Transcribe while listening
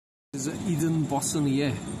there's a hidden button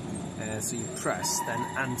here, so you press, then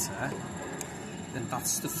enter, then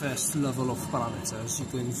that's the first level of parameters. You're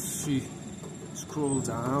going through, scroll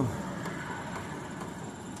down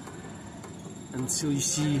until you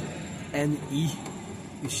see NE,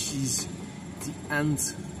 which is the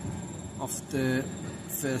end of the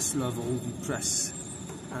first level. You press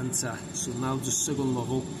enter. So now the second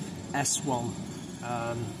level, S1,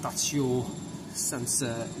 that's your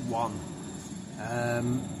sensor 1.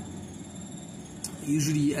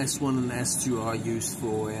 Usually S1 and S2 are used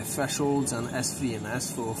for thresholds, and S3 and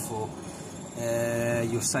S4 for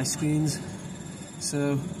your side screens.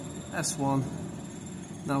 So S1,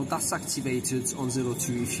 now that's activated on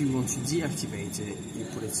 02. If you want to deactivate it, you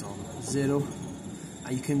put it on 0,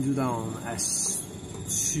 and you can do that on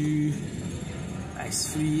S2,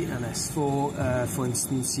 S3 and S4. For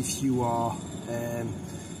instance, if you are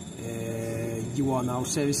now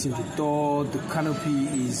servicing the door, the canopy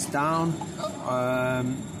is down,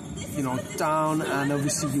 down, and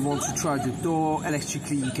obviously you want to try the door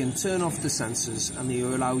electrically, you can turn off the sensors and they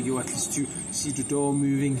will allow you at least to see the door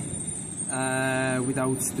moving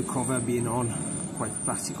without the cover being on. Quite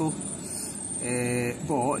practical.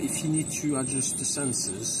 But if you need to adjust the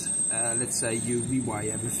sensors, let's say you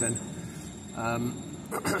rewire everything,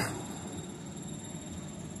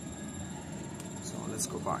 so let's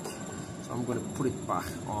go back. So I'm going to put it back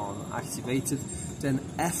on activated. Then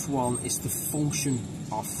F1 is the function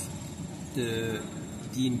of the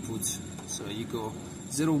input. So you go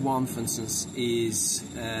 01, for instance, is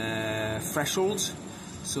threshold,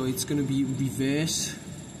 so it's going to be reverse,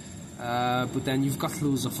 but then you've got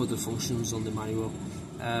loads of other functions on the manual,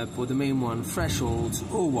 but the main one, threshold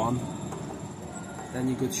 01. Then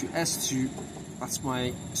you go to S2, that's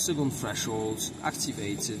my second threshold,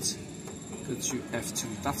 activated. Go to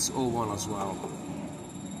F2, that's 01 as well.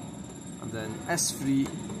 And then S3,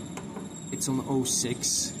 it's on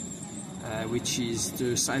 06, which is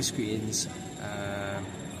the side screens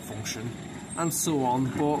function, and so on.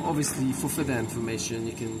 But obviously for further information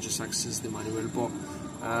you can just access the manual, but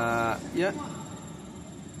yeah,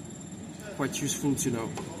 quite useful to know.